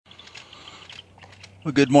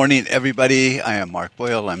Well, good morning, everybody. I am Mark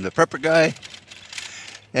Boyle. I'm the prepper guy.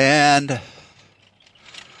 And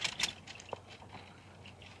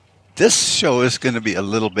this show is going to be a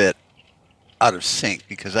little bit out of sync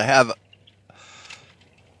because I have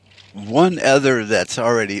one other that's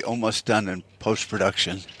already almost done in post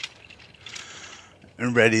production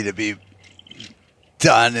and ready to be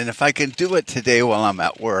done. And if I can do it today while I'm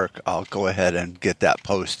at work, I'll go ahead and get that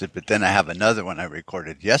posted. But then I have another one I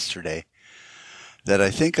recorded yesterday that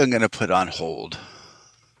I think I'm going to put on hold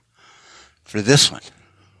for this one.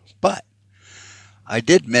 But I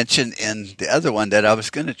did mention in the other one that I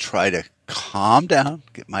was going to try to calm down,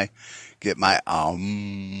 get my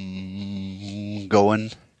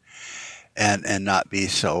going, and not be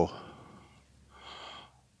so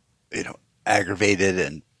aggravated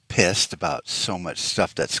and pissed about so much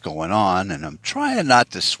stuff that's going on. And I'm trying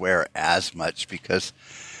not to swear as much because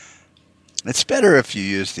it's better if you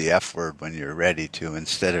use the F word when you're ready to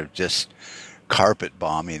instead of just carpet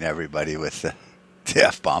bombing everybody with the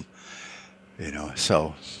F bomb.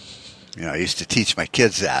 So I used to teach my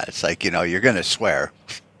kids that. It's like, you're going to swear,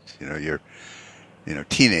 you're,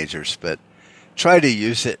 teenagers, but try to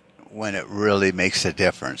use it when it really makes a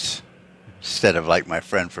difference. Instead of like my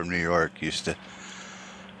friend from New York used to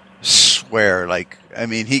swear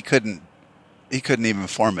he couldn't even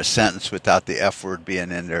form a sentence without the F word being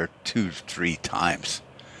in there 2, 3 times.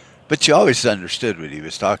 But you always understood what he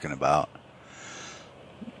was talking about.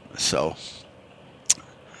 So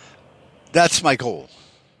that's my goal.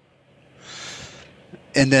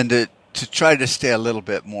 And then to try to stay a little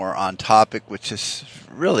bit more on topic, which is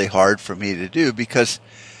really hard for me to do because,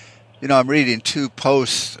 I'm reading 2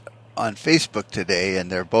 posts on Facebook today and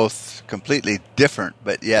they're both completely different,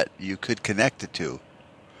 but yet you could connect the two.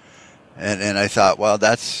 And I thought, well,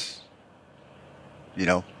 that's,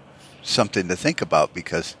 something to think about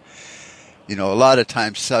because, a lot of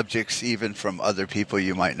times subjects, even from other people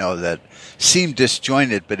you might know that seem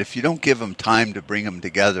disjointed, but if you don't give them time to bring them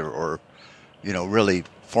together or, really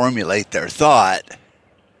formulate their thought,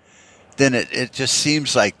 then it just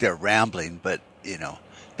seems like they're rambling, but,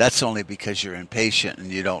 that's only because you're impatient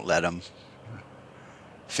and you don't let them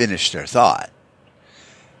finish their thought.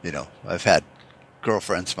 I've had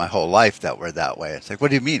girlfriends my whole life that were that way. It's like, what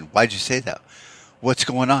do you mean? Why'd you say that? What's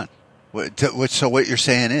going on? So what you're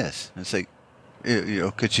saying is? And it's like,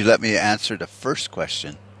 could you let me answer the first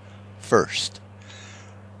question first?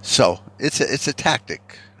 So it's a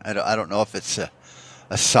tactic. I don't know if it's a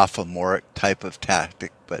sophomoric type of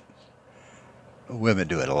tactic, but women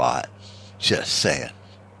do it a lot. Just saying.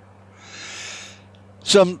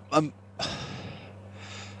 So I'm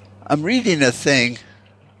reading a thing.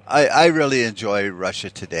 I really enjoy Russia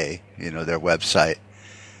Today, their website,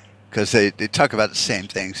 because they talk about the same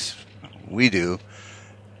things we do.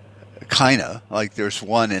 Kind of like there's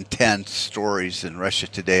 1 in 10 stories in Russia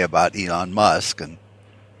Today about Elon Musk, and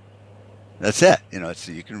that's it.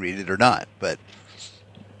 You can read it or not. But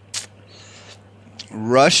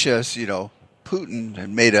Russia's, Putin had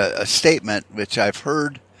made a statement, which I've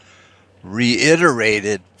heard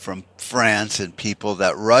reiterated from France and people,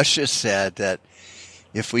 that Russia said that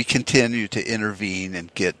if we continue to intervene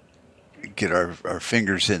and get our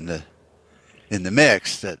fingers in the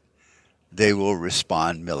mix, that they will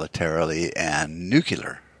respond militarily and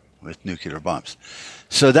with nuclear bombs.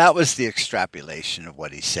 So that was the extrapolation of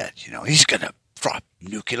what he said. He's going to drop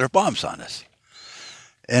nuclear bombs on us.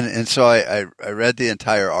 And so I read the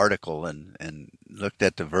entire article and looked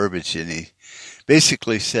at the verbiage, and he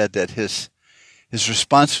basically said that his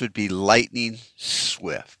response would be lightning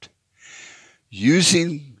swift,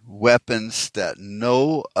 using weapons that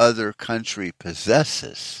no other country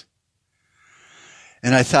possesses.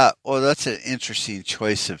 And I thought, that's an interesting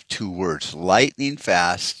choice of 2 words. Lightning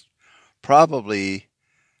fast probably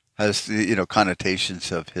has the connotations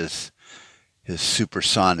of his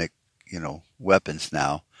supersonic weapons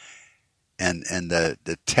now, and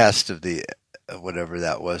the test of the whatever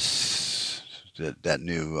that was, that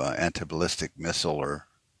new anti-ballistic missile or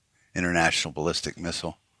international ballistic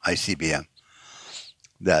missile, ICBM,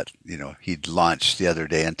 that he'd launched the other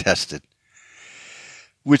day and tested,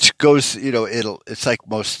 which goes, it's like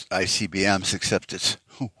most ICBMs, except it's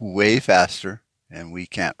way faster and we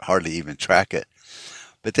can't hardly even track it.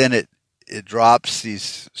 But then it drops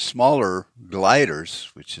these smaller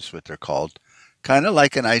gliders, which is what they're called, kind of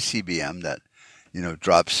like an ICBM that,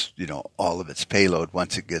 drops, all of its payload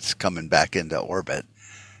once it gets coming back into orbit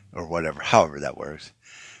or whatever, however that works.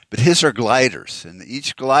 But his are gliders, and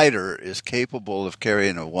each glider is capable of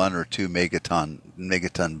carrying a 1 or 2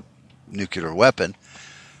 megaton nuclear weapon,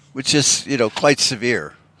 which is, quite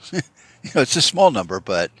severe. It's a small number,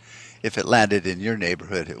 but if it landed in your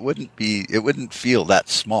neighborhood, it wouldn't feel that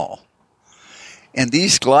small. And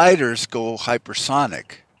these gliders go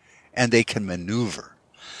hypersonic, and they can maneuver.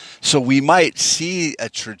 So we might see a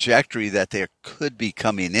trajectory that they could be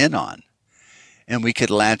coming in on, and we could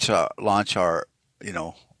launch our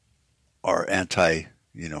our anti,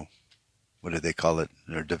 what do they call it?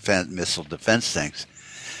 Their missile defense things.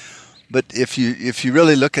 But if you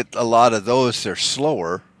really look at a lot of those, they're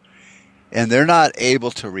slower, and they're not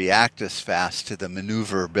able to react as fast to the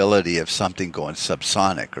maneuverability of something going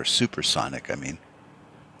subsonic or supersonic. I mean,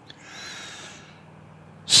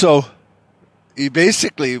 so he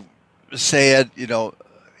basically said,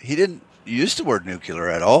 he didn't use the word nuclear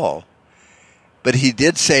at all, but he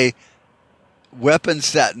did say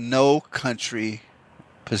weapons that no country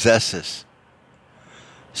possesses.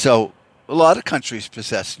 So a lot of countries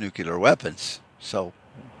possess nuclear weapons. So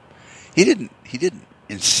he didn't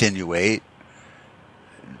insinuate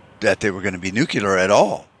that they were going to be nuclear at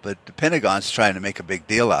all. But the Pentagon's trying to make a big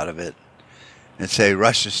deal out of it and say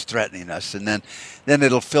Russia's threatening us, and then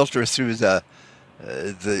it'll filter through the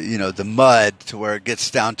mud to where it gets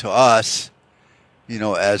down to us,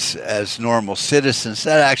 as normal citizens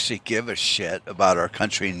that actually give a shit about our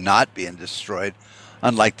country not being destroyed,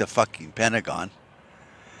 unlike the fucking Pentagon.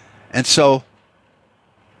 And so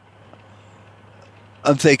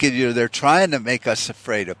I'm thinking, they're trying to make us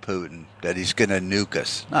afraid of Putin, that he's going to nuke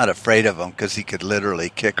us. Not afraid of him because he could literally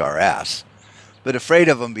kick our ass, but afraid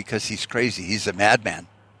of him because he's crazy. He's a madman.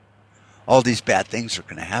 All these bad things are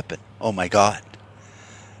going to happen. Oh my God.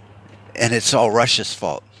 And it's all Russia's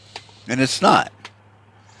fault. And it's not.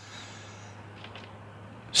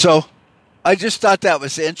 So I just thought that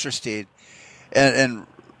was interesting. And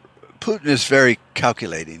Putin is very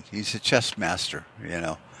calculating. He's a chess master,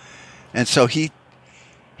 And so he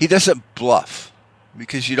doesn't bluff,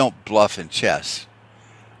 because you don't bluff in chess.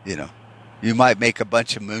 You might make a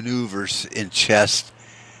bunch of maneuvers in chess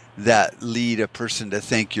that lead a person to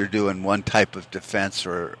think you're doing one type of defense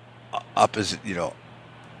or opposite,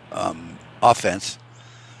 offense,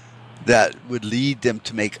 that would lead them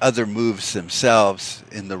to make other moves themselves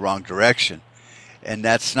in the wrong direction. And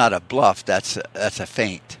that's not a bluff, that's a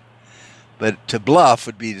feint. But to bluff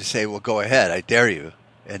would be to say, well, go ahead, I dare you.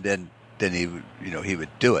 And then he would, he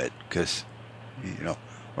would do it because,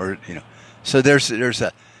 so there's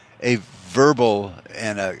a verbal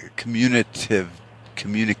and a communication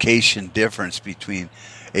difference between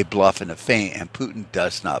a bluff and a feint, and Putin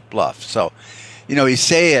does not bluff. So, he's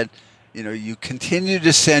saying, you continue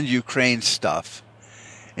to send Ukraine stuff,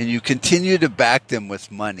 and you continue to back them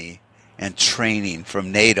with money and training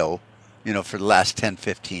from NATO, for the last 10,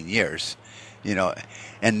 15 years,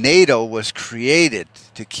 and NATO was created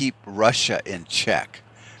to keep Russia in check,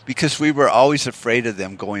 because we were always afraid of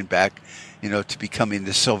them going back, to becoming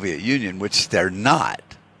the Soviet Union, which they're not.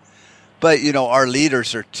 But, our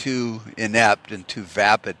leaders are too inept and too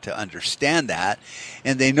vapid to understand that.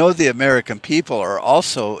 And they know the American people are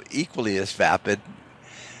also equally as vapid.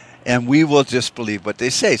 And we will just believe what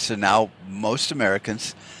they say. So now most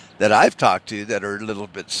Americans that I've talked to that are a little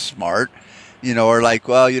bit smart, are like,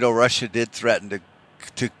 well, Russia did threaten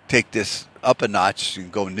to take this up a notch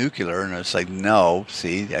and go nuclear. And it's like, no,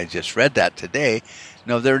 see, I just read that today.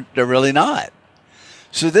 No, they're really not.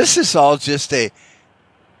 So this is all just a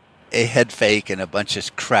head fake and a bunch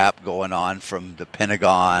of crap going on from the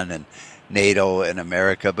Pentagon and NATO and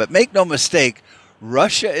America. But make no mistake,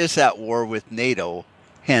 Russia is at war with NATO,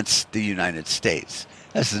 hence the United States.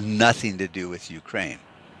 That has nothing to do with Ukraine.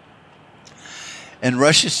 And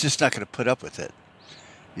Russia's just not going to put up with it.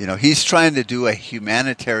 He's trying to do a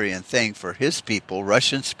humanitarian thing for his people,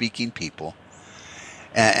 Russian-speaking people,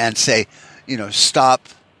 and say, stop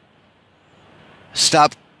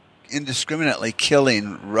indiscriminately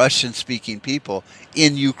killing Russian-speaking people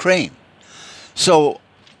in Ukraine. So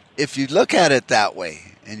if you look at it that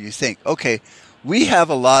way and you think, okay, we have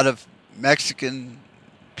a lot of Mexican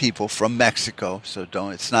people from Mexico, so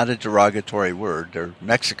it's not a derogatory word, they're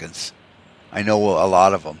Mexicans. I know a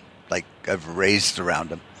lot of them, like I've raised around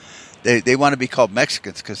them. They want to be called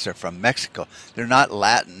Mexicans because they're from Mexico. They're not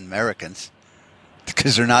Latin Americans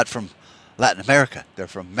because they're not from Latin America. They're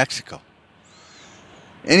from Mexico.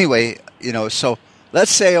 Anyway, so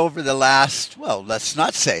let's say over the last, let's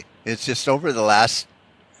not say, it's just over the last,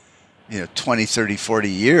 20, 30, 40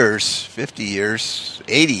 years, 50 years,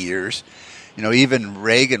 80 years, even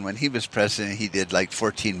Reagan, when he was president, he did like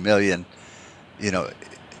 14 million,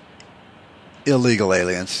 illegal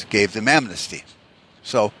aliens, gave them amnesty.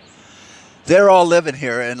 So they're all living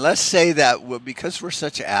here. And let's say that because we're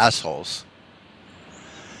such assholes,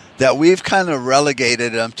 that we've kind of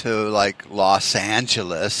relegated them to like Los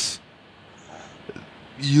Angeles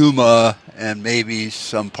Yuma, and maybe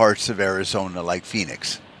some parts of Arizona like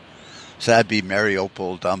Phoenix. So that'd be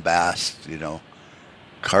Mariupol, Donbass,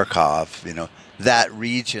 Kharkov, that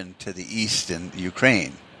region to the east in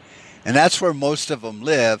Ukraine. And that's where most of them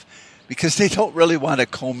live because they don't really want to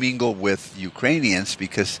commingle with Ukrainians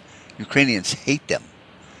because Ukrainians hate them.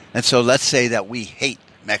 And so let's say that we hate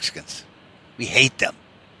Mexicans. We hate them.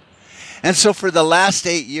 And so for the last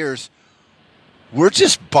 8 years, we're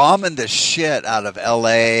just bombing the shit out of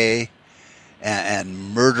LA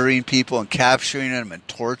and murdering people and capturing them and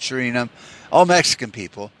torturing them, all Mexican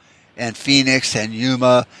people, and Phoenix and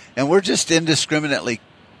Yuma. And we're just indiscriminately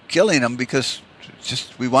killing them because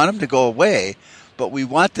we want them to go away. But we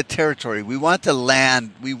want the territory. We want the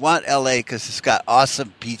land. We want LA because it's got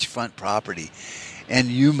awesome beachfront property. And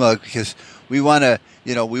Yuma because we want to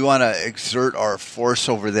exert our force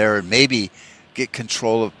over there and maybe get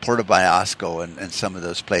control of Puerto Vallarta and some of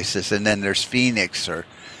those places. And then there's Phoenix or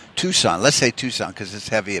Tucson. Let's say Tucson because it's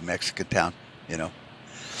heavy a Mexican town,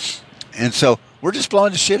 And so we're just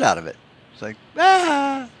blowing the shit out of it. It's like,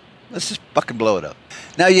 let's just fucking blow it up.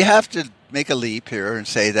 Now you have to make a leap here and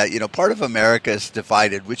say that, part of America is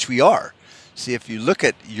divided, which we are. See, if you look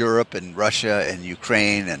at Europe and Russia and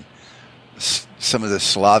Ukraine and some of the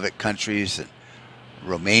Slavic countries and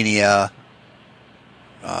Romania,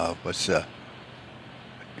 there's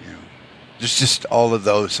just all of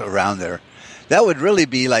those around there. That would really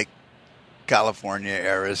be like California,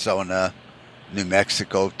 Arizona, New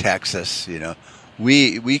Mexico, Texas,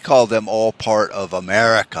 We call them all part of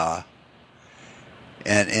America.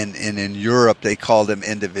 And in Europe, they call them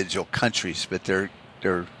individual countries, but they're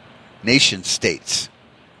nation states.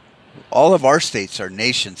 All of our states are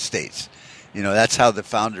nation states. That's how the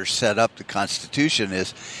founders set up the Constitution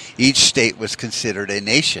is each state was considered a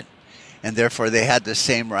nation. And therefore, they had the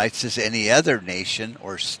same rights as any other nation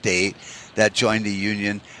or state that joined the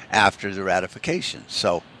Union after the ratification.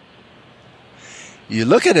 So you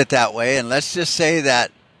look at it that way, and let's just say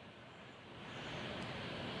that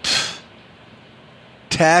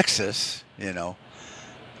Texas,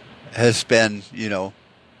 has been,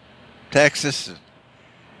 Texas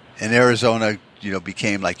and Arizona,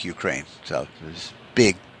 became like Ukraine. So there's a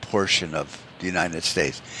big portion of the United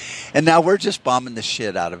States. And now we're just bombing the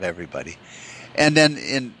shit out of everybody. And then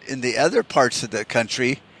in the other parts of the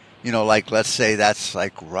country, like let's say that's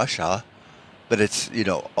like Russia, but it's,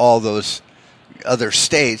 all those other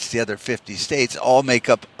states, the other 50 states, all make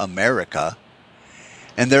up America.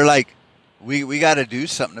 And they're like, we got to do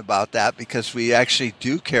something about that because we actually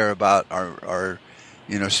do care about our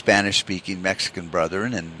Spanish-speaking Mexican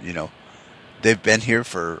brethren. And, they've been here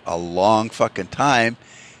for a long fucking time,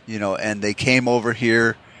 and they came over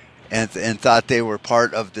here and thought they were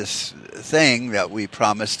part of this thing that we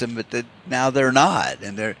promised them, but that now they're not.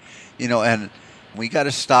 And they're, and we got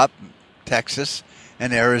to stop Texas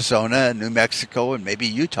and Arizona and New Mexico and maybe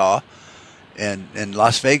Utah and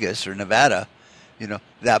Las Vegas or Nevada,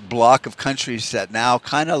 that block of countries that now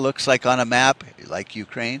kind of looks like on a map, like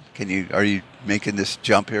Ukraine. Are you making this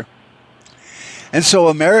jump here? And so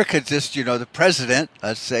America just, the president,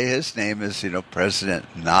 let's say his name is, President,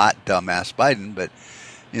 not dumbass Biden, but,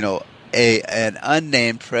 an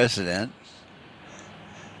unnamed president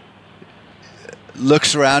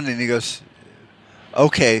looks around and he goes,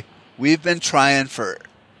 okay, we've been trying for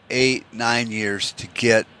 8-9 years to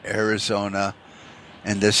get Arizona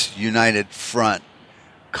and this united front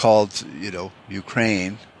called,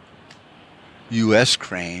 Ukraine, U.S.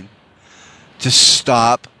 Crane, to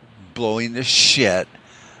stop blowing the shit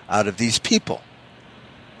out of these people.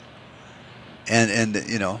 And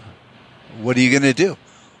what are you going to do?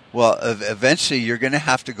 Well, eventually you're going to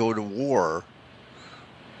have to go to war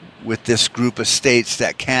with this group of states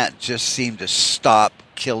that can't just seem to stop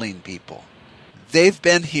killing people. They've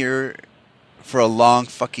been here for a long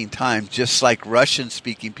fucking time, just like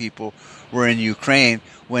Russian-speaking people were in Ukraine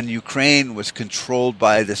when Ukraine was controlled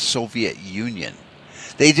by the Soviet Union.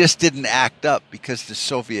 They just didn't act up because the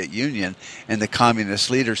Soviet Union and the communist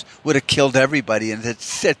leaders would have killed everybody and they'd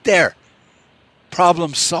sit there.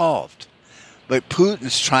 Problem solved. But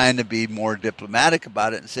Putin's trying to be more diplomatic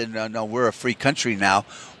about it and said, no, we're a free country now.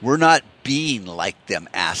 We're not being like them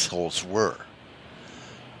assholes were.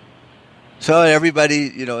 So everybody,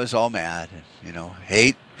 is all mad.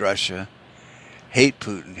 Hate Russia, hate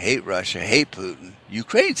Putin, hate Russia, hate Putin.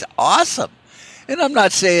 Ukraine's awesome. And I'm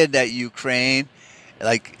not saying that Ukraine,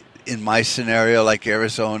 like in my scenario, like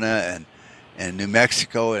Arizona and New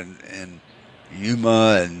Mexico and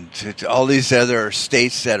Yuma and all these other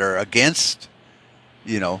states that are against,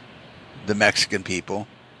 the Mexican people.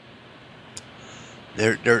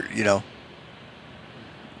 They're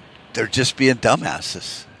they're just being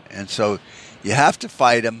dumbasses. And so you have to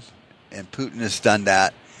fight them, and Putin has done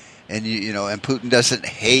that. And and Putin doesn't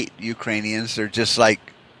hate Ukrainians. They're just like,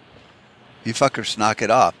 you fuckers knock it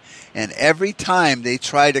off. And every time they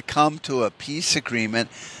try to come to a peace agreement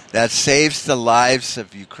that saves the lives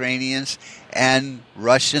of Ukrainians and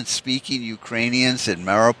Russian-speaking Ukrainians in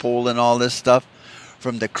Mariupol and all this stuff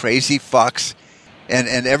from the crazy fucks,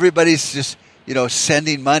 and everybody's just,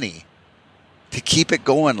 sending money to keep it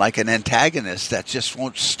going like an antagonist that just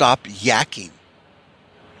won't stop yakking.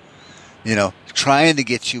 Trying to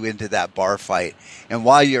get you into that bar fight. And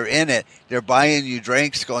while you're in it, they're buying you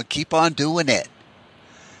drinks going, keep on doing it.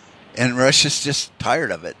 And Russia's just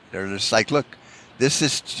tired of it. They're just like, look, this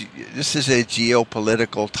is a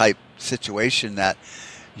geopolitical type situation that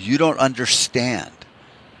you don't understand.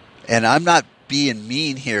 And I'm not being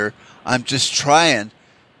mean here. I'm just trying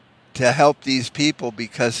to help these people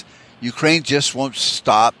because Ukraine just won't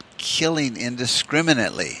stop killing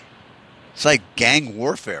indiscriminately. It's like gang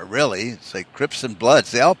warfare, really. It's like Crips and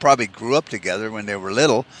Bloods. They all probably grew up together when they were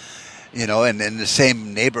little, and in the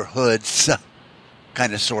same neighborhoods,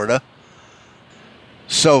 kind of, sort of.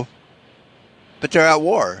 So, but they're at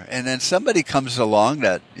war. And then somebody comes along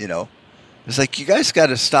that, it's like, you guys got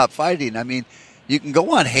to stop fighting. I mean, you can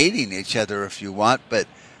go on hating each other if you want, but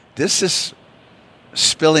this is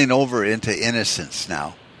spilling over into innocence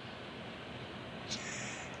now.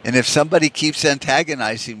 And if somebody keeps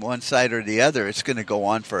antagonizing one side or the other, it's going to go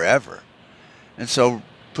on forever. And so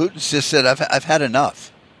Putin's just said, I've had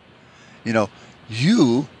enough.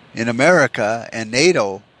 You in America and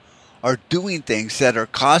NATO are doing things that are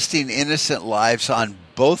costing innocent lives on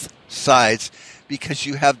both sides because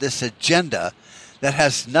you have this agenda that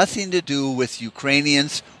has nothing to do with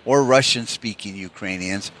Ukrainians or Russian-speaking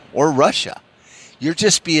Ukrainians or Russia. You're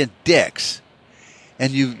just being dicks.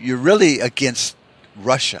 And you're really against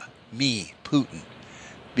Russia, me, Putin,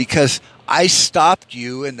 because I stopped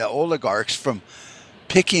you and the oligarchs from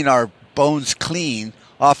picking our bones clean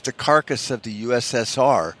off the carcass of the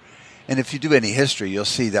USSR. And if you do any history, you'll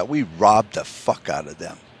see that we robbed the fuck out of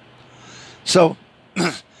them. So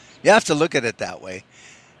you have to look at it that way.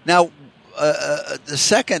 Now, the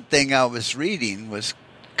second thing I was reading was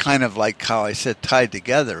kind of like how I said tied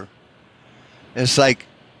together. It's like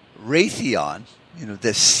Raytheon,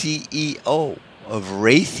 the CEO of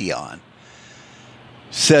Raytheon,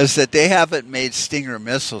 says that they haven't made Stinger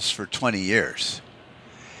missiles for 20 years.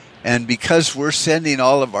 And because we're sending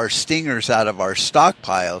all of our Stingers out of our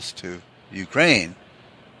stockpiles to Ukraine,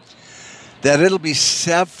 that it'll be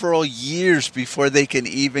several years before they can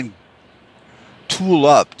even tool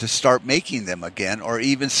up to start making them again, or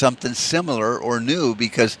even something similar or new,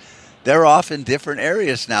 because they're off in different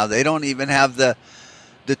areas now. They don't even have the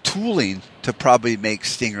tooling to probably make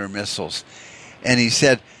Stinger missiles. And he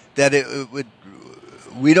said that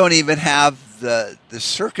we don't even have the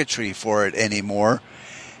circuitry for it anymore.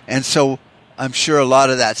 And so I'm sure a lot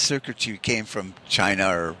of that circuitry came from China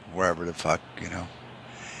or wherever the fuck,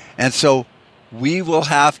 And so we will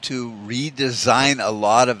have to redesign a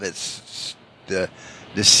lot of the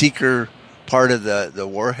seeker part of the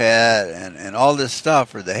warhead and all this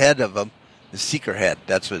stuff, or the head of them, the seeker head,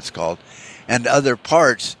 that's what it's called, and other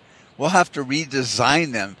parts. We'll have to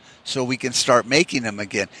redesign them so we can start making them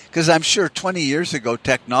again. Because I'm sure 20 years ago,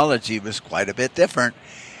 technology was quite a bit different.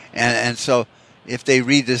 And so if they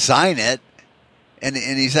redesign it, and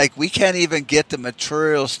he's like, we can't even get the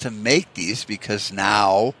materials to make these because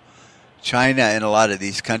now China and a lot of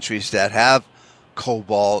these countries that have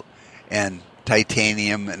cobalt and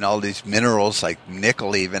titanium and all these minerals like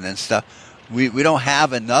nickel even and stuff, we don't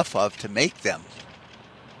have enough of to make them.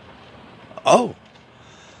 Oh.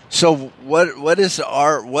 So what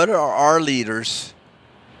are our leaders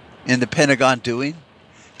in the Pentagon doing?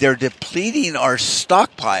 They're depleting our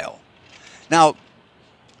stockpile. Now,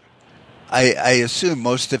 I assume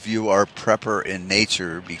most of you are prepper in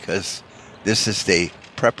nature because this is the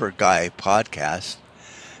Prepper Guy podcast.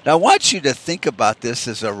 Now, I want you to think about this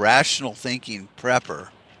as a rational thinking prepper.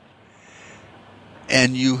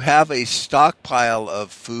 And you have a stockpile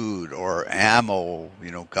of food or ammo,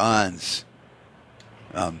 guns,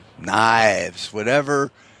 knives,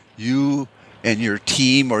 whatever you and your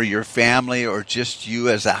team or your family or just you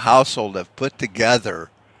as a household have put together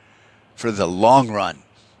for the long run,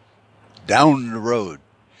 down the road.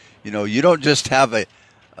 You don't just have a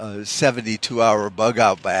 72-hour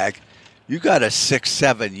bug-out bag. You got a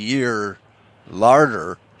 6-7 year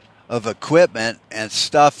larder of equipment and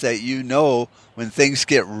stuff that when things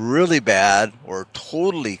get really bad or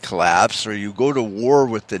totally collapse, or you go to war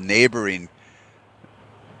with the neighboring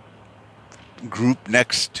group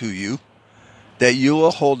next to you, that you will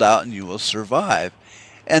hold out and you will survive.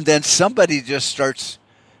 And then somebody just starts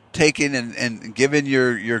taking and giving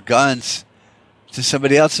your guns to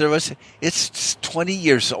somebody else. It's 20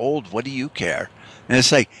 years old. What do you care? And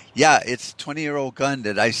it's like, yeah, it's a 20-year-old gun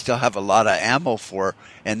that I still have a lot of ammo for,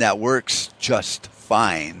 and that works just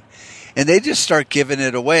fine. And they just start giving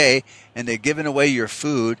it away, and they're giving away your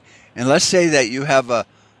food. And let's say that you have a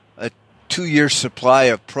 2-year supply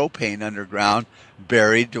of propane underground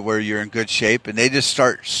buried to where you're in good shape, and they just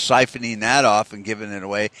start siphoning that off and giving it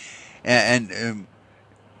away. And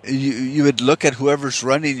you would look at whoever's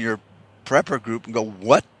running your prepper group and go,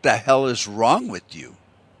 what the hell is wrong with you?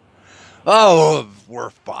 Oh,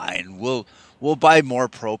 we're fine. We'll buy more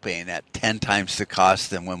propane at 10 times the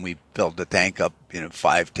cost than when we built the tank up,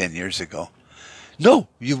 5-10 years ago. No,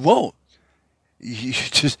 you won't. You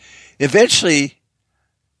just eventually,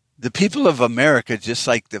 the people of America, just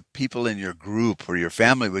like the people in your group or your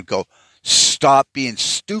family, would go, stop being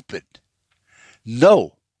stupid.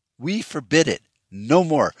 No, we forbid it. No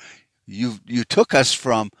more. You took us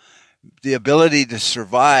from the ability to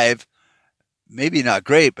survive, maybe not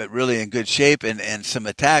great, but really in good shape, and some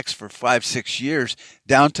attacks for 5-6 years,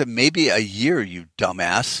 down to maybe a year, you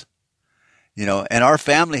dumbass. And our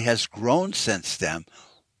family has grown since then.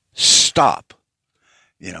 Stop.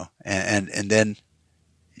 And then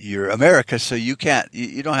you're America, so you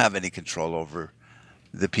don't have any control over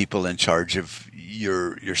the people in charge of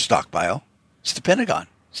your stockpile. It's the Pentagon.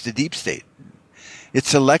 It's the deep state.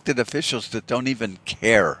 It's elected officials that don't even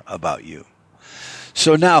care about you.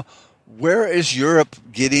 So now, where is Europe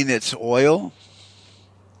getting its oil?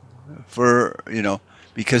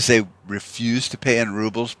 Because they refuse to pay in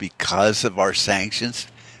rubles because of our sanctions,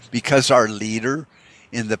 because our leader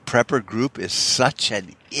in the prepper group is such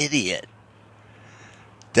an idiot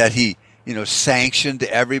that he, sanctioned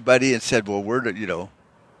everybody and said, well, we're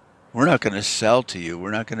not going to sell to you.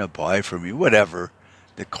 We're not going to buy from you, whatever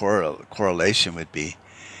the correlation would be.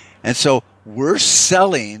 And so we're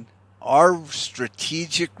selling our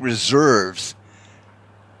strategic reserves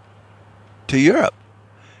to Europe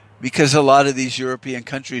because a lot of these European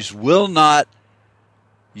countries will not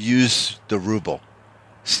use the ruble.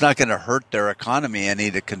 It's not going to hurt their economy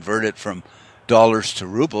any to convert it from dollars to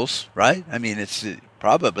rubles, right? I mean, it's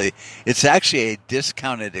actually a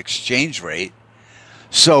discounted exchange rate.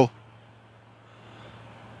 So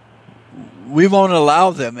we won't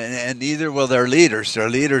allow them, and neither will their leaders. Their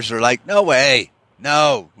leaders are like, no way.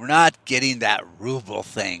 No, we're not getting that ruble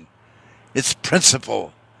thing. It's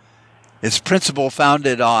principle. It's principle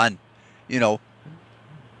founded on,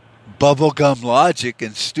 bubblegum logic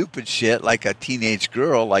and stupid shit like a teenage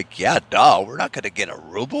girl. Like, yeah, duh, we're not going to get a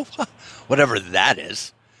ruble, whatever that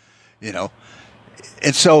is,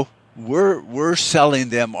 And so we're selling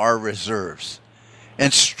them our reserves,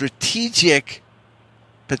 and strategic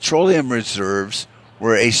petroleum reserves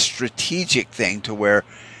were a strategic thing to where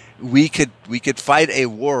we could fight a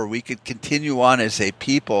war. We could continue on as a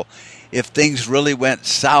people if things really went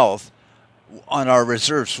south on our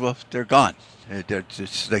reserves. Well, they're gone.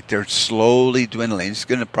 They're slowly dwindling. It's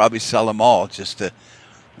going to probably sell them all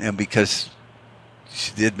because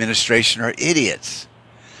the administration are idiots.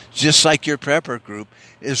 Just like your prepper group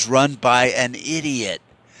is run by an idiot.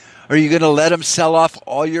 Are you going to let them sell off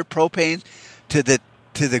all your propane to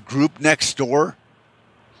the group next door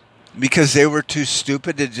because they were too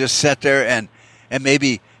stupid to just sit there and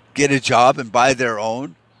maybe get a job and buy their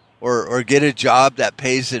own, or get a job that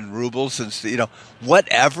pays in rubles and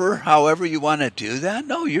whatever, however you want to do that?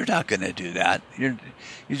 No, you're not going to do that. You're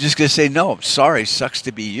just going to say, no, I'm sorry, sucks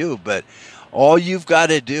to be you, but all you've got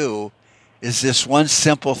to do is this one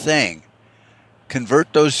simple thing: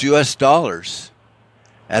 convert those U.S. dollars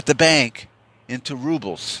at the bank into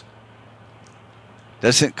rubles.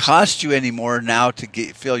 Doesn't cost you any more now to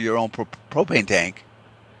fill your own propane tank.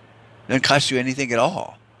 Doesn't cost you anything at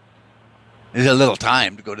all. There's a little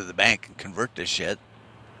time to go to the bank and convert this shit.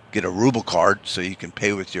 Get a ruble card so you can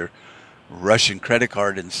pay with your Russian credit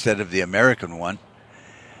card instead of the American one.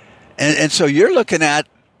 And so you're looking at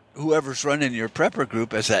whoever's running your prepper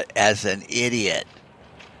group as an idiot.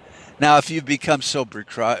 Now, if you become so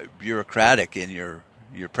bureaucratic in your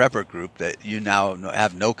prepper group that you now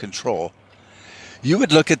have no control, you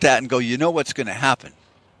would look at that and go, you know what's going to happen?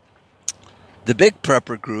 The big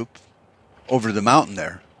prepper group over the mountain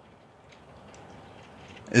there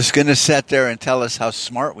is going to sit there and tell us how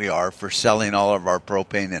smart we are for selling all of our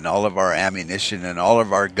propane and all of our ammunition and all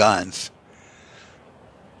of our guns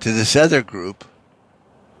to this other group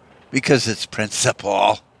because it's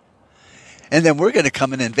principle. And then we're going to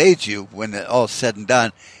come and invade you when all is said and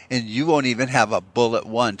done. and you won't even have a bullet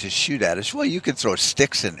one to shoot at us. Well, you can throw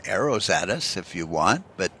sticks and arrows at us if you want,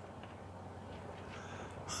 but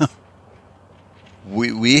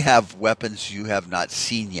we have weapons you have not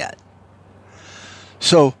seen yet.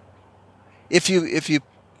 So if you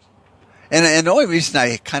and the only reason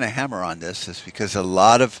I kind of hammer on this is because a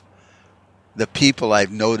lot of the people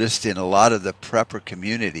I've noticed in a lot of the prepper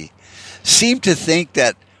community seem to think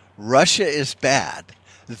that Russia is bad.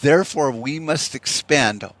 Therefore, we must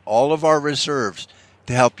expend all of our reserves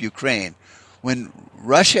to help Ukraine. When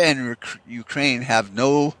Russia and Ukraine have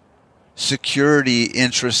no security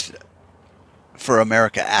interest for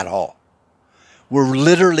America at all. We're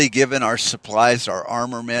literally giving our supplies, our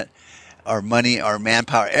armament, our money, our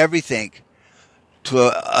manpower, everything to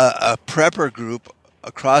a prepper group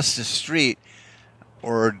across the street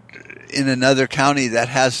or in another county that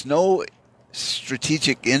has no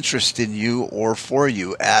strategic interest in you or for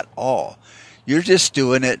you at all. You're just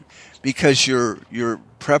doing it because your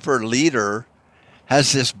prepper leader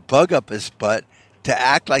has this bug up his butt to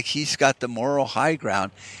act like he's got the moral high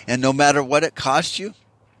ground, and no matter what it costs you,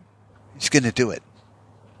 he's going to do it.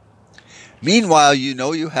 Meanwhile, you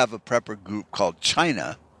know you have a prepper group called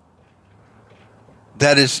China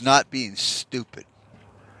that is not being stupid.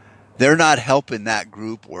 They're not helping that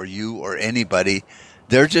group or you or anybody.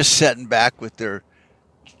 They're just sitting back with their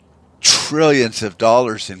trillions of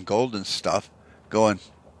dollars in gold and stuff going,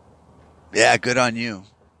 yeah, good on you.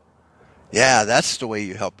 Yeah, that's the way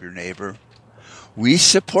you help your neighbor. We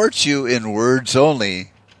support you in words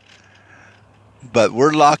only, but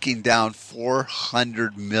we're locking down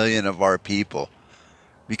 400 million of our people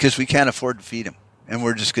because we can't afford to feed them, and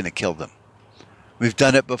we're just going to kill them. We've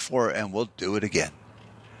done it before, and we'll do it again.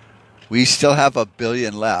 We still have 1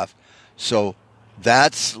 billion left, so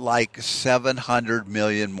that's like 700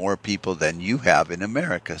 million more people than you have in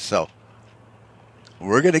America. So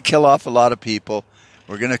we're going to kill off a lot of people.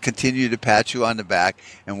 We're going to continue to pat you on the back.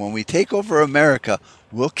 And when we take over America,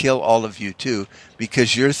 we'll kill all of you too,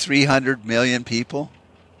 because your 300 million people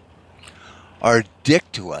are a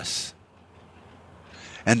dick to us.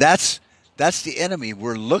 And that's the enemy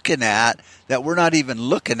we're looking at, that we're not even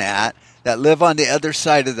looking at, that live on the other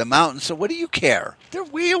side of the mountain. So what do you care? They're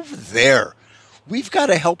way over there. We've got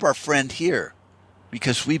to help our friend here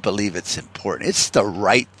because we believe it's important. It's the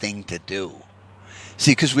right thing to do.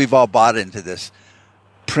 See, because we've all bought into this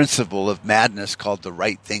principle of madness called the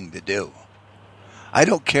right thing to do. I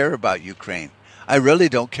don't care about Ukraine. I really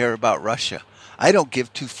don't care about Russia. I don't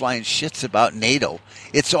give two flying shits about NATO.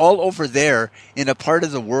 It's all over there in a part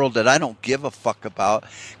of the world that I don't give a fuck about,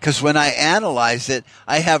 because when I analyze it,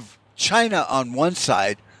 I have China on one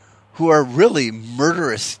side, who are really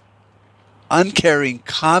murderous, uncaring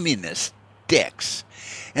communist dicks.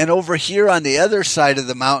 And over here on the other side of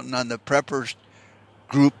the mountain, on the prepper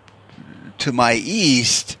group to my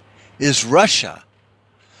east, is Russia,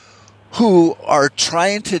 who are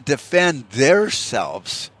trying to defend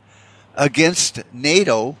themselves against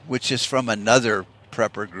NATO, which is from another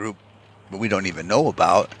prepper group that we don't even know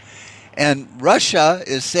about. And Russia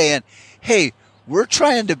is saying, hey, we're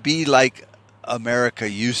trying to be like America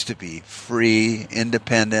used to be, free,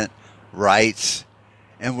 independent, rights,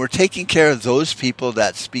 and we're taking care of those people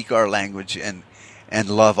that speak our language and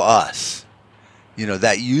love us. You know,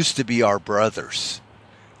 that used to be our brothers.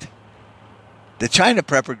 The China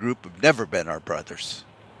prepper group have never been our brothers.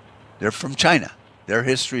 They're from China. Their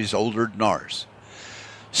history is older than ours.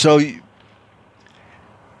 So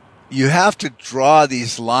you have to draw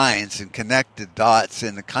these lines and connect the dots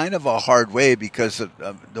in a kind of a hard way, because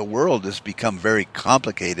the world has become very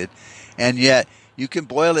complicated. And yet you can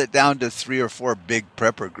boil it down to 3 or 4 big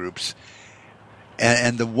prepper groups.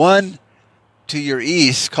 And the one to your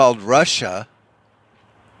east, called Russia,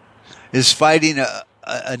 is fighting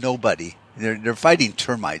a nobody. They're fighting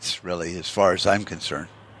termites, really, as far as I'm concerned.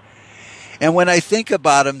 And when I think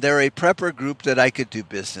about them, they're a prepper group that I could do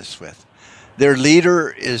business with. Their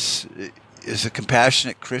leader is a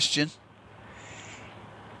compassionate Christian.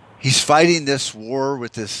 He's fighting this war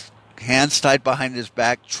with his hands tied behind his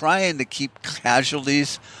back, trying to keep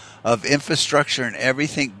casualties of infrastructure and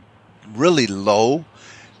everything really low,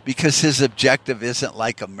 because his objective isn't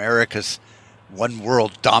like America's one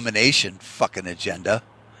world domination fucking agenda.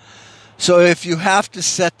 So if you have to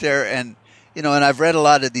sit there and, you know, and I've read a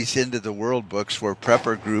lot of these End of the World books where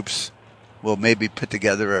prepper groups will maybe put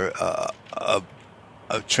together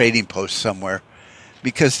a trading post somewhere,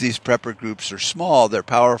 because these prepper groups are small, they're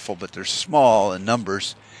powerful, but they're small in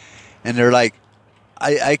numbers. And they're like,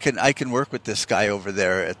 I can work with this guy over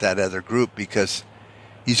there at that other group because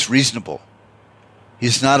he's reasonable.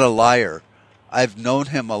 He's not a liar. I've known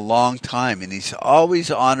him a long time, and he's always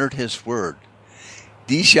honored his word.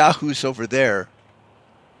 These yahoos over there,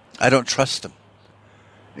 I don't trust them.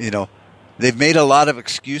 You know, they've made a lot of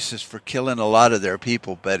excuses for killing a lot of their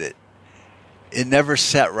people, but it never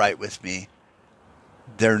sat right with me.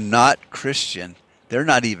 They're not Christian. They're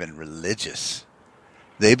not even religious.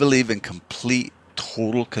 They believe in complete,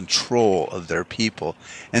 total control of their people.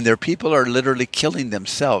 And their people are literally killing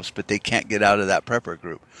themselves, but they can't get out of that prepper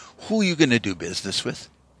group. Who are you going to do business with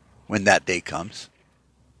when that day comes?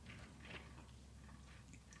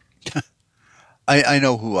 I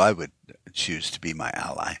know who I would choose to be my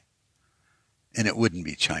ally. And it wouldn't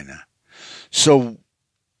be China. So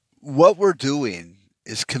what we're doing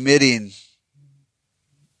is committing,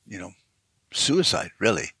 suicide,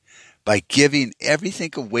 really, by giving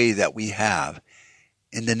everything away that we have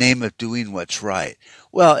in the name of doing what's right.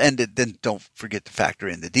 Well, and then don't forget to factor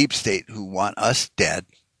in the deep state who want us dead.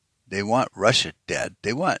 They want Russia dead.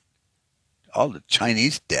 They want all the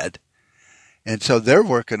Chinese dead. And so they're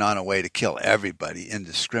working on a way to kill everybody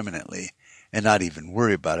indiscriminately and not even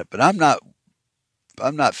worry about it. But I'm not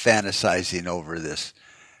fantasizing over this,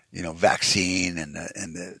 vaccine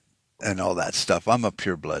and all that stuff. I'm a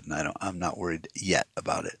pureblood, and I'm not worried yet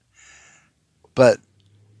about it. But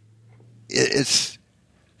it's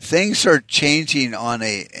things are changing on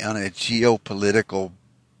a geopolitical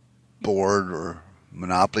board or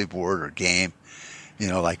monopoly board or game.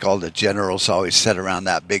 Like all the generals always sit around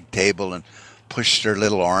that big table and push their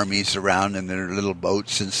little armies around in their little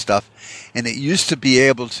boats and stuff. And it used to be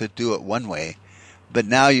able to do it one way, but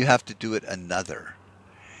now you have to do it another.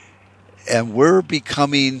 And we're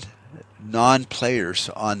becoming non-players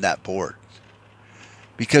on that board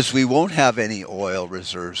because we won't have any oil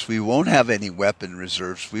reserves. We won't have any weapon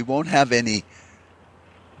reserves. We won't even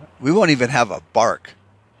have a bark.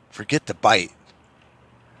 Forget the bite.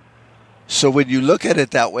 So when you look at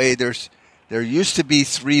it that way, there used to be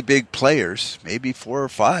 3 big players, maybe 4 or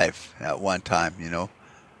 5 at one time, A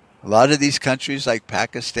lot of these countries like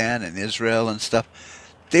Pakistan and Israel and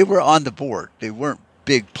stuff, they were on the board. They weren't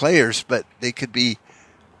big players, but they could be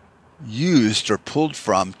used or pulled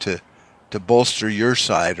from to bolster your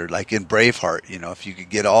side, or like in Braveheart, if you could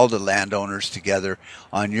get all the landowners together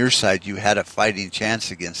on your side, you had a fighting chance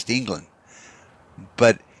against England.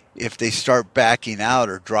 But if they start backing out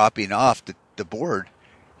or dropping off the board,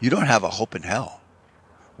 you don't have a hope in hell.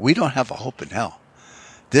 We don't have a hope in hell.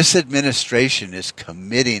 This administration is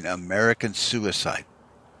committing American suicide.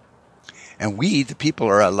 And we, the people,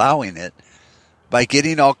 are allowing it by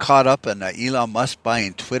getting all caught up in Elon Musk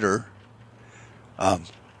buying Twitter,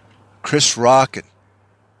 Chris Rock and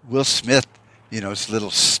Will Smith, his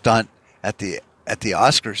little stunt at the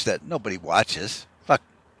Oscars that nobody watches. Fuck.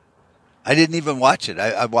 I didn't even watch it.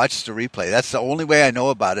 I watched the replay. That's the only way I know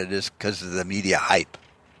about it is because of the media hype.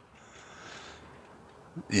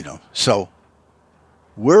 So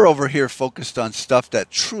we're over here focused on stuff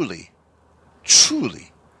that truly,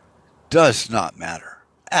 truly does not matter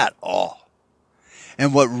at all.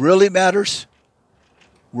 And what really matters,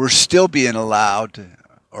 we're still being allowing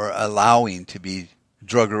to be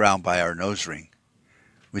drugged around by our nose ring,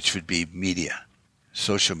 which would be media,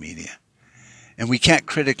 social media. And we can't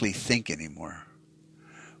critically think anymore.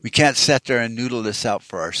 We can't sit there and noodle this out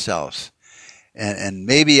for ourselves. And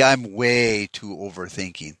maybe I'm way too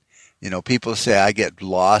overthinking. People say I get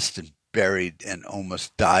lost and buried and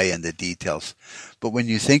almost die in the details. But when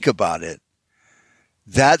you think about it,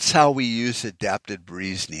 that's how we use adaptive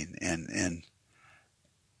reasoning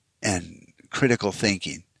and critical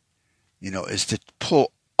thinking, is to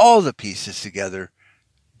pull all the pieces together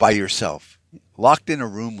by yourself, locked in a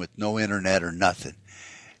room with no internet or nothing.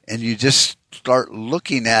 And you just start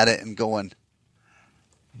looking at it and going,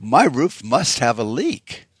 my roof must have a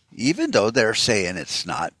leak, even though they're saying it's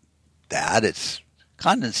not that, it's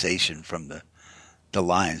condensation from the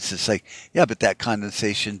lines. It's like, yeah, but that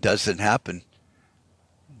condensation doesn't happen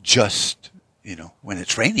just, when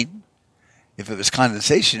it's raining. If it was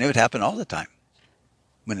condensation, it would happen all the time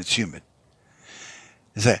when it's humid.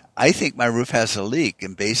 It's like, I think my roof has a leak,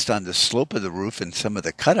 and based on the slope of the roof and some of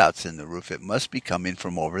the cutouts in the roof, it must be coming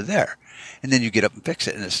from over there. And then you get up and fix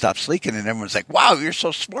it, and it stops leaking, and everyone's like, wow, you're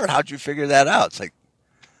so smart. How'd you figure that out? It's like,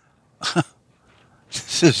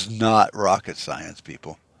 this is not rocket science,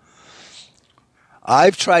 people.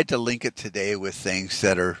 I've tried to link it today with things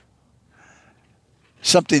that are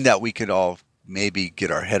something that we could all maybe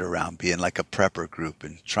get our head around, being like a prepper group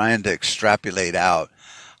and trying to extrapolate out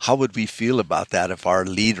how would we feel about that if our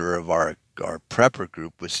leader of our prepper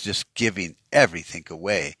group was just giving everything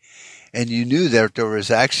away. And you knew that there was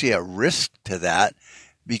actually a risk to that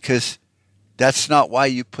because That's not why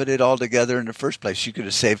you put it all together in the first place. You could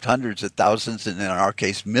have saved hundreds of thousands, and in our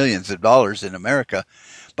case, millions of dollars in America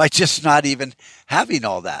by just not even having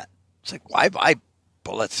all that. It's like, why buy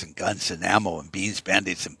bullets and guns and ammo and beans,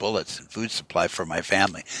 band-aids and bullets and food supply for my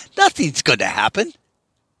family? Nothing's going to happen.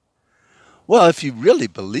 Well, if you really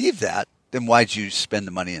believe that, then why'd you spend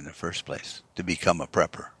the money in the first place to become a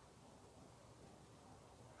prepper?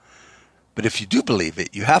 But if you do believe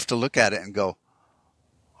it, you have to look at it and go,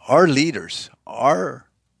 our leaders, our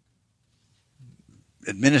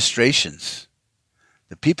administrations,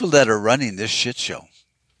 the people that are running this shit show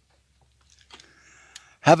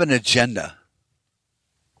have an agenda,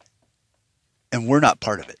 and we're not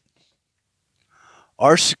part of it.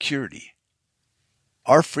 Our security,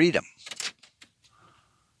 our freedom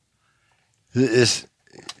is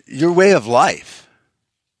your way of life,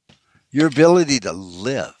 your ability to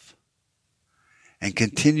live and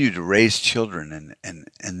continue to raise children and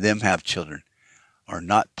them have children are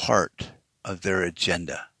not part of their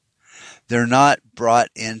agenda. They're not brought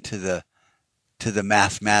into the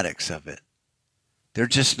mathematics of it. They're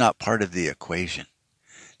just not part of the equation.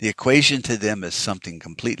 The equation to them is something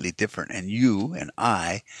completely different, and you and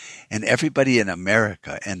I and everybody in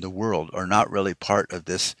America and the world are not really part of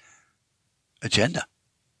this agenda.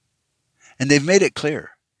 And they've made it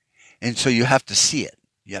clear. And so you have to see it.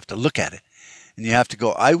 You have to look at it. And you have to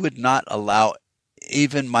go, I would not allow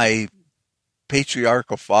even my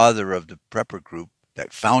patriarchal father of the prepper group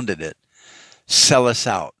that founded it sell us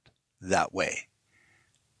out that way.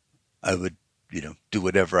 I would, do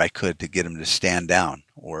whatever I could to get him to stand down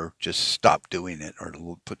or just stop doing it or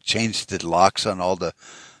change the locks on all the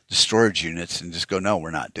storage units and just go, no,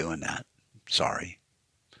 we're not doing that. Sorry.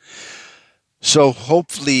 So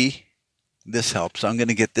hopefully this helps. I'm going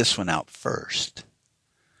to get this one out first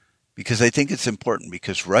because I think it's important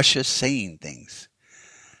because Russia's saying things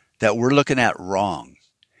that we're looking at wrong.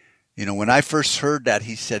 When I first heard that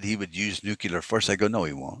he said he would use nuclear force, I go, no,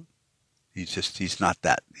 he won't. He's not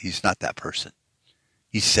that person.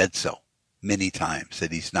 He said so many times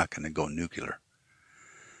that he's not going to go nuclear.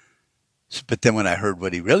 But then when I heard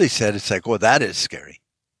what he really said, it's like, well, that is scary.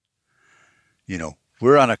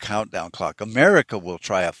 We're on a countdown clock. America will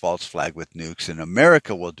try a false flag with nukes, and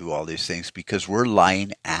America will do all these things because we're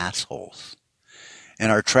lying assholes.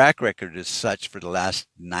 And our track record is such for the last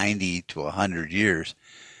 90 to 100 years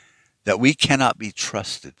that we cannot be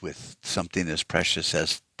trusted with something as precious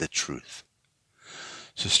as the truth.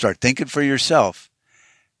 So start thinking for yourself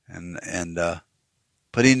and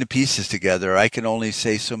putting the pieces together. I can only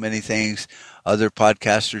say so many things. Other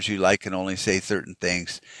podcasters you like can only say certain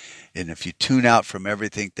things. And if you tune out from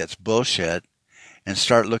everything that's bullshit and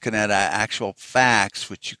start looking at actual facts,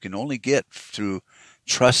 which you can only get through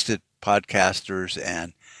trusted podcasters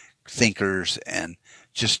and thinkers and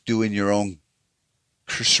just doing your own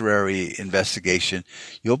cursory investigation,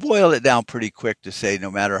 you'll boil it down pretty quick to say,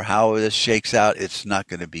 no matter how this shakes out, it's not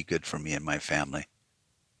going to be good for me and my family.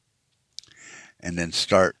 And then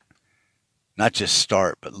not just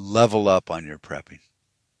start, but level up on your prepping.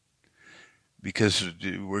 Because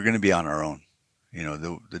we're going to be on our own.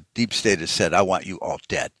 The deep state has said, I want you all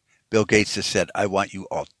dead. Bill Gates has said, I want you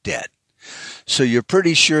all dead. So you're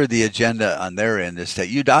pretty sure the agenda on their end is that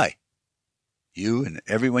you die. You and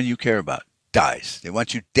everyone you care about dies. They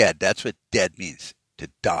want you dead. That's what dead means, to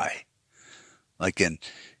die. Like in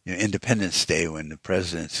Independence Day when the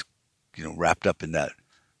president's wrapped up in that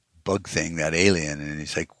bug thing, that alien, and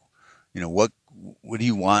he's like, what do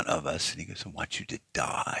you want of us? And he goes, I want you to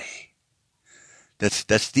die.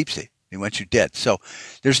 That's deep state. They want you dead. So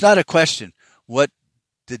there's not a question what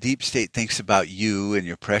the deep state thinks about you and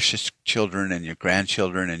your precious children and your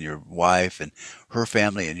grandchildren and your wife and her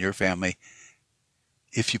family and your family.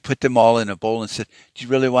 If you put them all in a bowl and said, do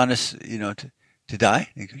you really want us, to die?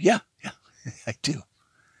 And you go, yeah, I do.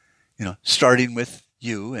 Starting with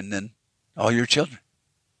you and then all your children.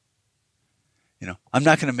 I'm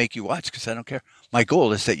not going to make you watch because I don't care. My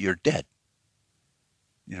goal is that you're dead.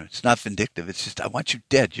 It's not vindictive. It's just, I want you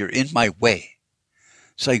dead. You're in my way.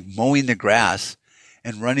 It's like mowing the grass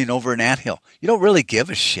and running over an anthill. You don't really give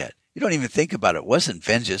a shit. You don't even think about it. It wasn't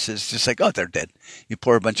vengeance. It's just like, oh, they're dead. You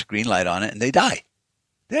pour a bunch of green light on it and they die.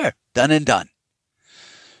 There, done and done.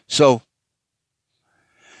 So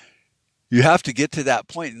you have to get to that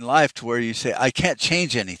point in life to where you say, I can't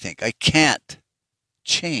change anything. I can't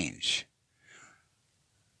change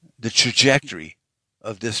the trajectory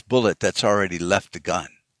of this bullet that's already left the gun.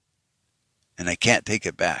 And I can't take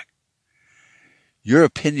it back. Your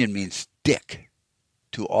opinion means dick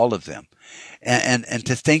to all of them. And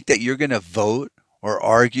to think that you're going to vote or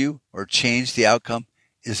argue or change the outcome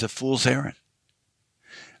is a fool's errand.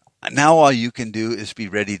 Now all you can do is be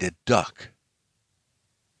ready to duck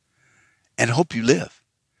and hope you live.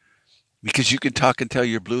 Because you can talk until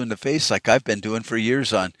you're blue in the face like I've been doing for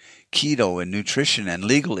years on keto and nutrition and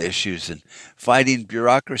legal issues and fighting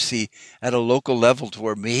bureaucracy at a local level to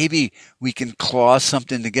where maybe we can claw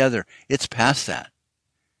something together. It's past that.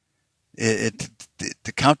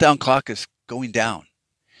 The countdown clock is going down.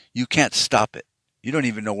 You can't stop it. You don't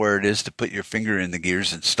even know where it is to put your finger in the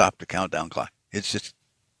gears and stop the countdown clock. It's just,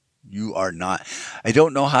 you are not. I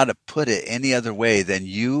don't know how to put it any other way than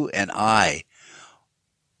you and I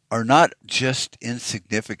are not just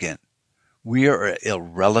insignificant. We are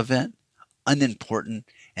irrelevant, unimportant,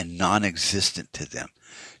 and non-existent to them.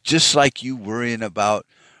 Just like you worrying about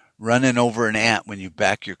running over an ant when you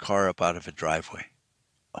back your car up out of a driveway.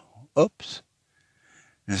 Oops.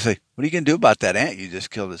 And it's like, what are you going to do about that ant you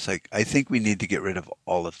just killed? It's like, I think we need to get rid of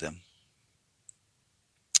all of them.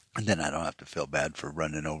 And then I don't have to feel bad for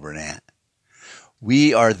running over an ant.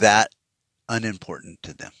 We are that unimportant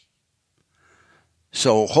to them.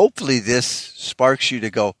 So hopefully this sparks you to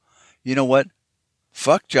go, you know what?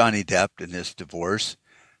 Fuck Johnny Depp and his divorce.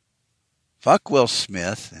 Fuck Will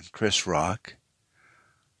Smith and Chris Rock.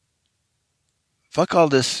 Fuck all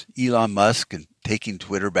this Elon Musk and taking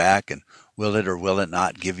Twitter back and will it or will it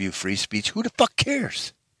not give you free speech? Who the fuck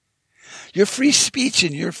cares? Your free speech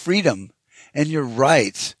and your freedom and your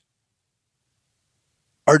rights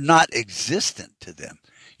are not existent to them.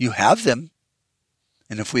 You have them.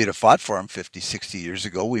 And if we had fought for them 50, 60 years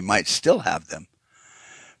ago, we might still have them.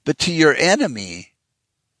 But to your enemy,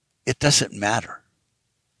 it doesn't matter.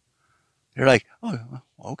 They're like, oh,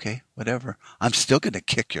 okay, whatever. I'm still going to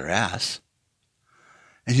kick your ass.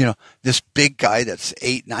 And, you know, this big guy that's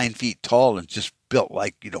 8, 9 feet tall and just built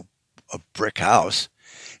like, you know, a brick house.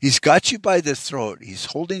 He's got you by the throat. He's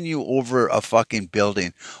holding you over a fucking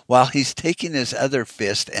building while he's taking his other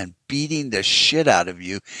fist and beating the shit out of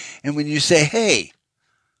you. And when you say, hey,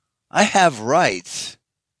 I have rights,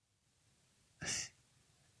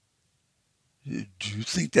 do you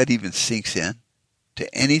think that even sinks in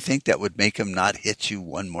to anything that would make him not hit you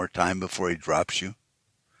one more time before he drops you?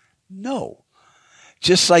 No.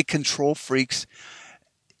 Just like control freaks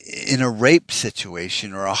in a rape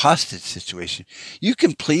situation or a hostage situation, you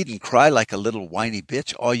can plead and cry like a little whiny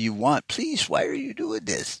bitch all you want. Please, why are you doing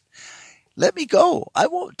this? Let me go. I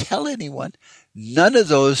won't tell anyone. None of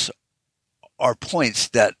those are points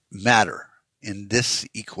that matter in this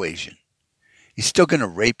equation. He's still going to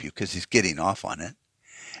rape you because he's getting off on it.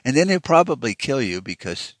 And then he'll probably kill you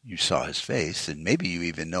because you saw his face and maybe you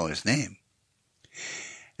even know his name.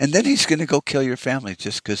 And then he's going to go kill your family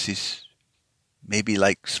just because he's maybe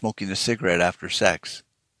like smoking a cigarette after sex.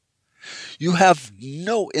 You have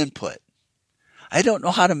no input. I don't know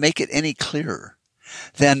how to make it any clearer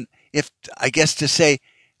than if, I guess to say,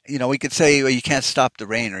 you know, we could say, well, you can't stop the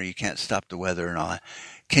rain or you can't stop the weather and all that.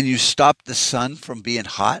 Can you stop the sun from being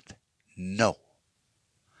hot? No.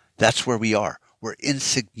 That's where we are. We're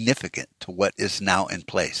insignificant to what is now in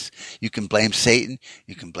place. You can blame Satan,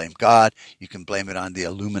 you can blame God, you can blame it on the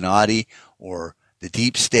Illuminati or the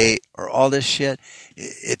deep state or all this shit.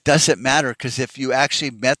 It doesn't matter, because if you actually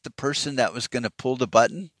met the person that was going to pull the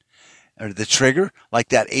button or the trigger, like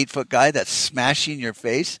that 8-foot guy that's smashing your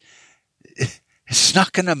face, it's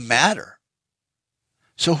not going to matter.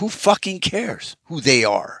 So who fucking cares who they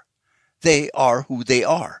are? They are who they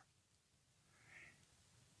are.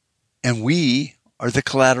 And we are the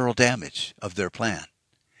collateral damage of their plan.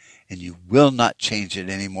 And you will not change it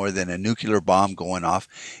any more than a nuclear bomb going off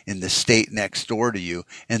in the state next door to you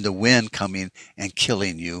and the wind coming and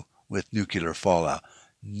killing you with nuclear fallout.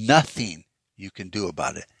 Nothing you can do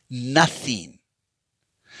about it. Nothing.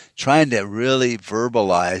 Trying to really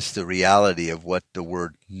verbalize the reality of what the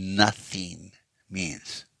word nothing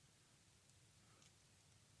means.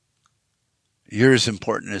 You're as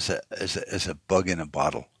important as a bug in a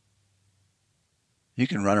bottle. You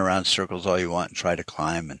can run around circles all you want and try to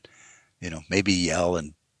climb and, you know, maybe yell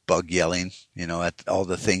and bug yelling, you know, at all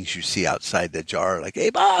the things you see outside the jar, like, hey,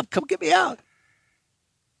 Bob, come get me out.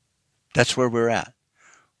 That's where we're at.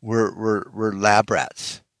 We're lab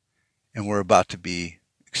rats, and we're about to be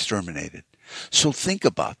exterminated. So think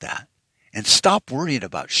about that and stop worrying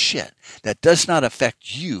about shit that does not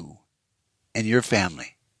affect you and your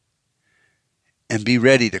family, and be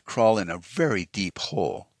ready to crawl in a very deep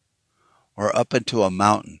hole or up into a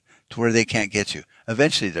mountain to where they can't get you.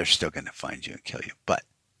 Eventually, they're still going to find you and kill you. But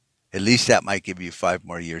at least that might give you 5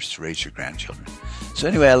 more years to raise your grandchildren. So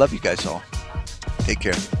anyway, I love you guys all. Take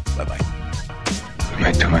care. Bye-bye. We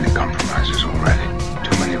made too many compromises already.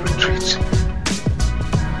 Too many retreats.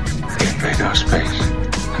 They invade our space,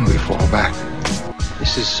 and we fall back. This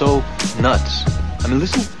This is so nuts. I mean,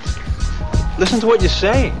 listen to what you're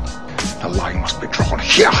saying. The line must be drawn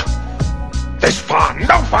here. This far,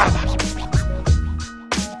 no farther.